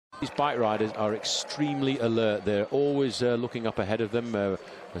These bike riders are extremely alert. They're always looking up ahead of them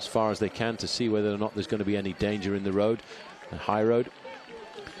as far as they can to see whether or not there's going to be any danger in the road. The high road,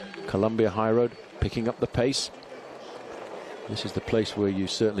 Columbia High Road, picking up the pace. This is the place where you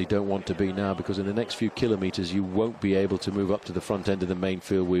certainly don't want to be now, because in the next few kilometers you won't be able to move up to the front end of the main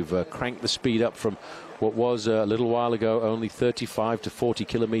field. We've cranked the speed up from what was a little while ago only 35 to 40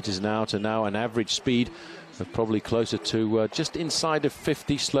 kilometers an hour to now an average speed of probably closer to just inside of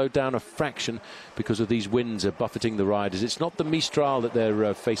 50, slowed down a fraction because of these winds buffeting the riders. It's not the Mistral that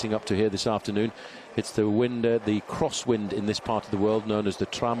they're facing up to here this afternoon. It's the wind, the crosswind in this part of the world known as the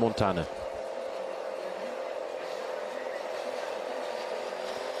Tramontana.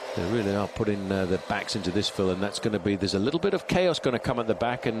 They really are putting their backs into this, Phil, and that's going to be, there's a little bit of chaos going to come at the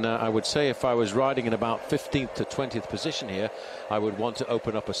back, and I would say if I was riding in about 15th to 20th position here, I would want to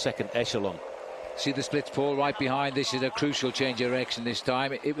open up a second echelon. See the splits, Paul, right behind. This is a crucial change of direction this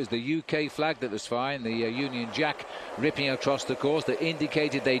time. It was the UK flag that was fine, the Union Jack ripping across the course that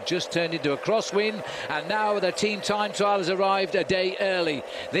indicated they just turned into a crosswind, and now the team time trial has arrived a day early.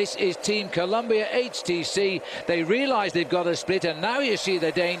 This is Team Columbia HTC. They realise they've got a split, and now you see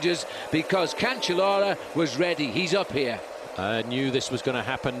the dangers because Cancellara was ready. He's up here. I knew this was going to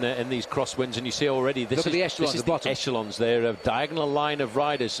happen in these crosswinds, and you see already this is the echelons. They're a diagonal line of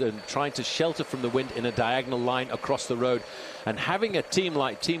riders and trying to shelter from the wind in a diagonal line across the road. And having a team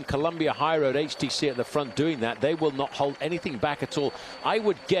like Team Columbia High Road HTC at the front doing that, they will not hold anything back at all. I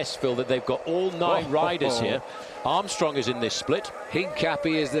would guess, Phil, that they've got all 9 riders here. Armstrong is in this split.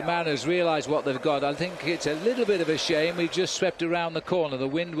 Hincapie is the man who's realised what they've got. I think it's a little bit of a shame we've just swept around the corner. The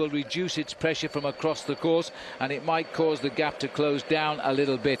wind will reduce its pressure from across the course, and it might cause the gap to close down a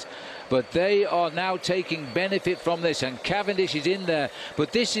little bit. But they are now taking benefit from this, and Cavendish is in there.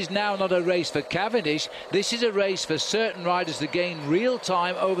 But this is now not a race for Cavendish. This is a race for certain riders to gain real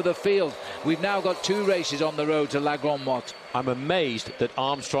time over the field. We've now got 2 races on the road to La Grande Motte. I'm amazed that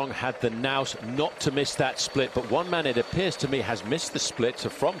Armstrong had the nous not to miss that split, but one man, it appears to me, has missed the split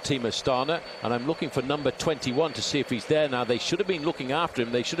from Team Astana, and I'm looking for number 21 to see if he's there now. They should have been looking after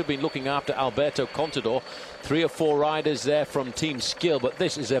him. They should have been looking after Alberto Contador. 3 or 4 riders there from Team Skill, but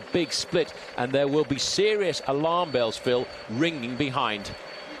this is a big split, and there will be serious alarm bells, Phil, ringing behind.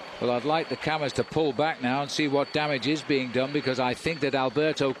 Well, I'd like the cameras to pull back now and see what damage is being done, because I think that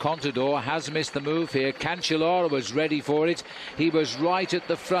Alberto Contador has missed the move here. Cancellara was ready for it. He was right at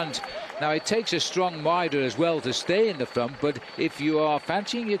the front. Now, it takes a strong rider as well to stay in the front, but if you are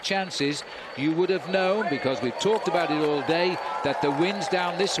fancying your chances, you would have known, because we've talked about it all day, that the winds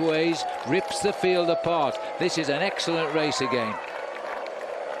down this ways rips the field apart. This is an excellent race again.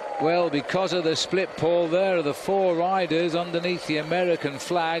 Well, because of the split, Paul, there are the 4 riders underneath the American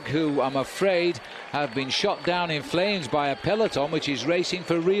flag who, I'm afraid, have been shot down in flames by a peloton which is racing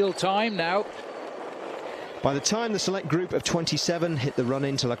for real time now. By the time the select group of 27 hit the run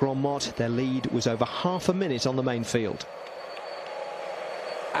into La Grande Motte, their lead was over half a minute on the main field.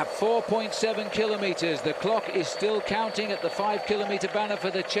 At 4.7 kilometres, the clock is still counting at the 5-kilometre banner for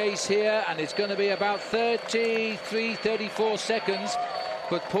the chase here, and it's going to be about 34 seconds.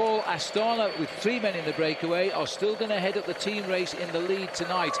 But Paul, Astana, with 3 men in the breakaway, are still going to head up the team race in the lead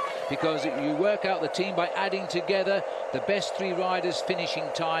tonight, because you work out the team by adding together the best 3 riders' finishing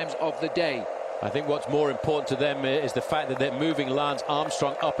times of the day. I think what's more important to them is the fact that they're moving Lance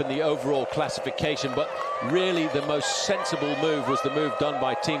Armstrong up in the overall classification, but really the most sensible move was the move done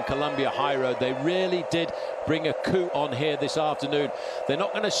by Team Columbia High Road. They really did bring a coup on here this afternoon. They're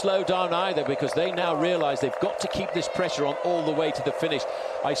not going to slow down either, because they now realise they've got to keep this pressure on all the way to the finish.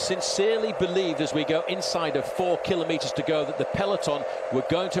 I sincerely believed as we go inside of 4 kilometres to go that the peloton were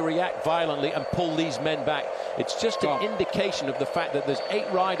going to react violently and pull these men back. It's just an indication of the fact that there's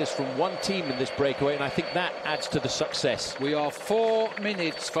 8 riders from one team in this breakaway, and I think that adds to the success. We are 4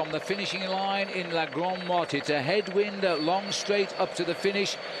 minutes from the finishing line in La Grande Motte. It's a headwind, a long straight up to the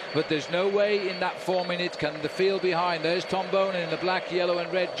finish, but there's no way in that 4 minutes can the field behind. There's Tom Bonen in the black, yellow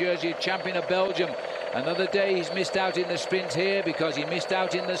and red jersey, champion of Belgium. Another day he's missed out in the sprint here because he missed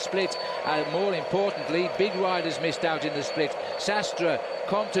out in the split, and more importantly, big riders missed out in the split. Sastre,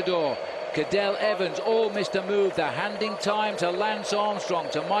 Contador, Cadel Evans all missed a move. They're handing time to Lance Armstrong,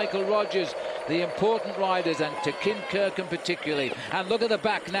 to Michael Rogers, the important riders, and to Kirkham particularly. And look at the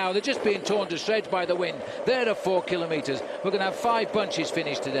back now. They're just being torn to shreds by the wind. They're at 4 kilometres. We're going to have 5 bunches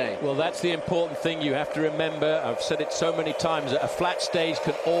finished today. Well, that's the important thing you have to remember. I've said it so many times, that a flat stage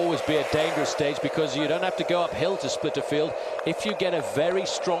can always be a dangerous stage because you don't have to go uphill to split a field. If you get a very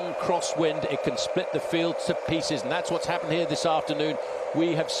strong crosswind, it can split the field to pieces, and that's what's happened here this afternoon.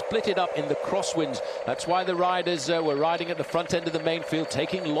 We have split it up in the crosswinds. That's why the riders were riding at the front end of the main field,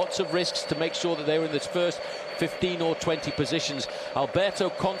 taking lots of risks to make sure that they were in this first 15 or 20 positions. Alberto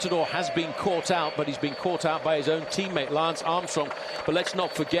Contador has been caught out, but he's been caught out by his own teammate Lance Armstrong. But let's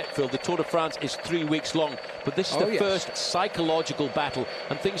not forget, Phil, the Tour de France is 3 weeks long, but this is the first psychological battle,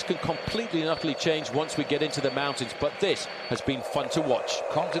 and things can completely and utterly change once we get into the mountains. But this has been fun to watch.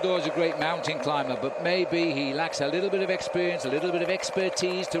 Contador is a great mountain climber, but maybe he lacks a little bit of experience, a little bit of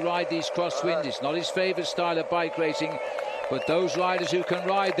expertise to ride these crosswinds. It's not his favourite style of bike racing, but those riders who can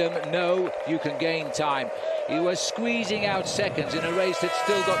ride them know you can gain time. He was squeezing out seconds in a race that's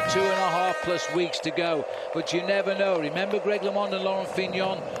still got 2.5+ weeks to go, but you never know. Remember Greg LeMond and Laurent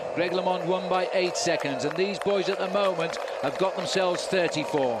Fignon? Greg LeMond won by 8 seconds, and these boys at the moment have got themselves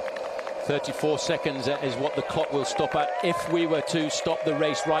 34. 34 seconds is what the clock will stop at if we were to stop the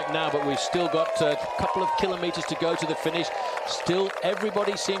race right now, but we've still got a couple of kilometres to go to the finish. Still,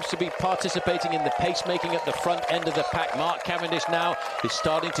 everybody seems to be participating in the pacemaking at the front end of the pack. Mark Cavendish now is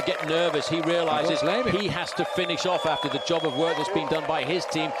starting to get nervous. He realises he has to finish off after the job of work that's been done by his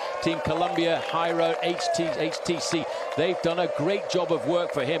team, Team Columbia, High Road, HTC. They've done a great job of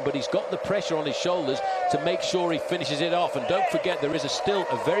work for him, but he's got the pressure on his shoulders to make sure he finishes it off. And don't forget, there is still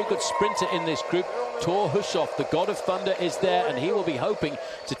a very good sprinter in this group. Tor Hushoff, the God of Thunder, is there, and he will be hoping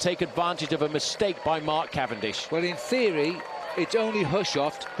to take advantage of a mistake by Mark Cavendish. Well, in theory, it's only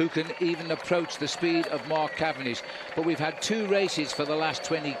Hushoff who can even approach the speed of Mark Cavendish. But we've had 2 races for the last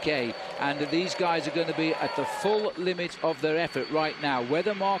 20k, and these guys are going to be at the full limit of their effort right now.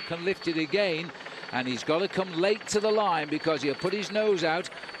 Whether Mark can lift it again, and he's got to come late to the line because he'll put his nose out.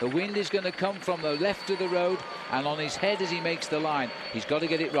 The wind is going to come from the left of the road and on his head as he makes the line. He's got to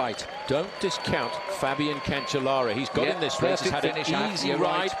get it right. Don't discount Fabian Cancellara. He's got in this race, he's had an easy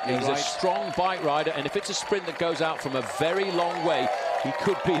ride. He's a strong bike rider, and if it's a sprint that goes out from a very long way, he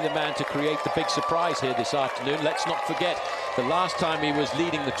could be the man to create the big surprise here this afternoon. Let's not forget, the last time he was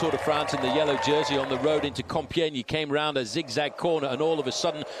leading the Tour de France in the yellow jersey on the road into Compiègne, he came round a zigzag corner, and all of a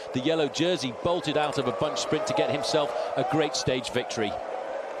sudden the yellow jersey bolted out of a bunch sprint to get himself a great stage victory.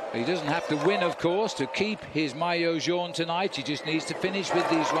 He doesn't have to win, of course, to keep his maillot jaune tonight. He just needs to finish with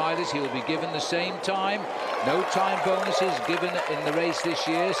these riders. He'll be given the same time. No time bonuses given in the race this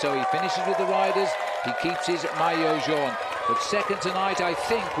year, so he finishes with the riders. He keeps his maillot jaune. But second tonight, I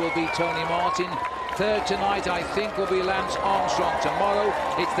think, will be Tony Martin. Third tonight, I think, will be Lance Armstrong. Tomorrow,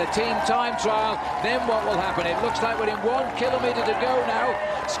 it's the team time trial. Then what will happen? It looks like we're in 1 kilometre to go now.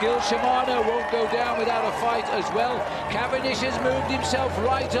 Skill Shimano won't go down without a fight as well. Cavendish has moved himself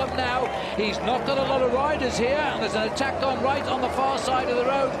right up now. He's not got a lot of riders here, and there's an attack on right on the far side of the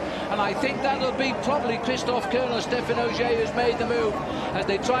road. And I think that'll be probably Christophe Kern or Stefan Auger who's made the move as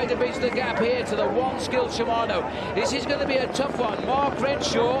they try to bridge the gap here to the one Skill Shimano. This is going to be a tough one. Mark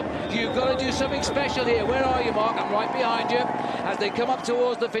Renshaw, you've got to do something special here. Where are you, Mark? I'm right behind you. As they come up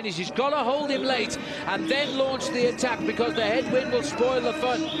towards the finish, he's got to hold him late and then launch the attack because the headwind will spoil the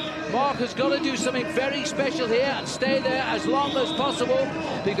fun. Mark has got to do something very special here and stay there as long as possible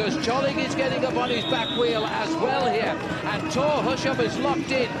because Cholig is getting up on his back wheel as well here, and Tor Hushoff is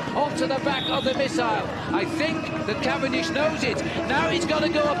locked in onto the back of the missile. I think that Cavendish knows it. Now he's got to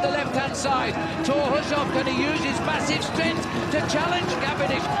go up the left-hand side. Tor Hushoff, can he use his massive strength to challenge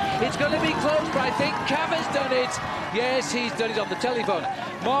Cavendish? It's going to be close, but I think Cav has done it. Yes, he's done it on the telephone.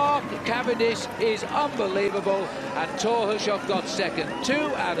 Mark Cavendish is unbelievable, and Tor Hushoff got second. 2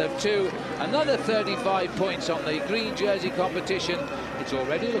 out of 2. Another 35 points on the green jersey competition. It's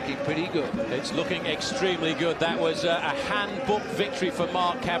already looking pretty good. It's looking extremely good. That was a handbook victory for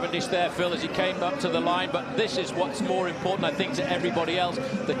Mark Cavendish there, Phil, as he came up to the line. But this is what's more important, I think, to everybody else.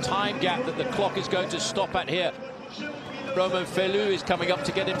 The time gap that the clock is going to stop at here. Romain Felu is coming up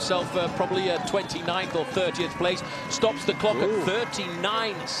to get himself probably a 29th or 30th place. Stops the clock at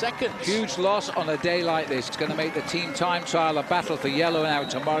 39 seconds. Huge loss on a day like this. It's going to make the team time trial a battle for yellow now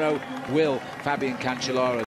tomorrow. Will Fabian Cancellara.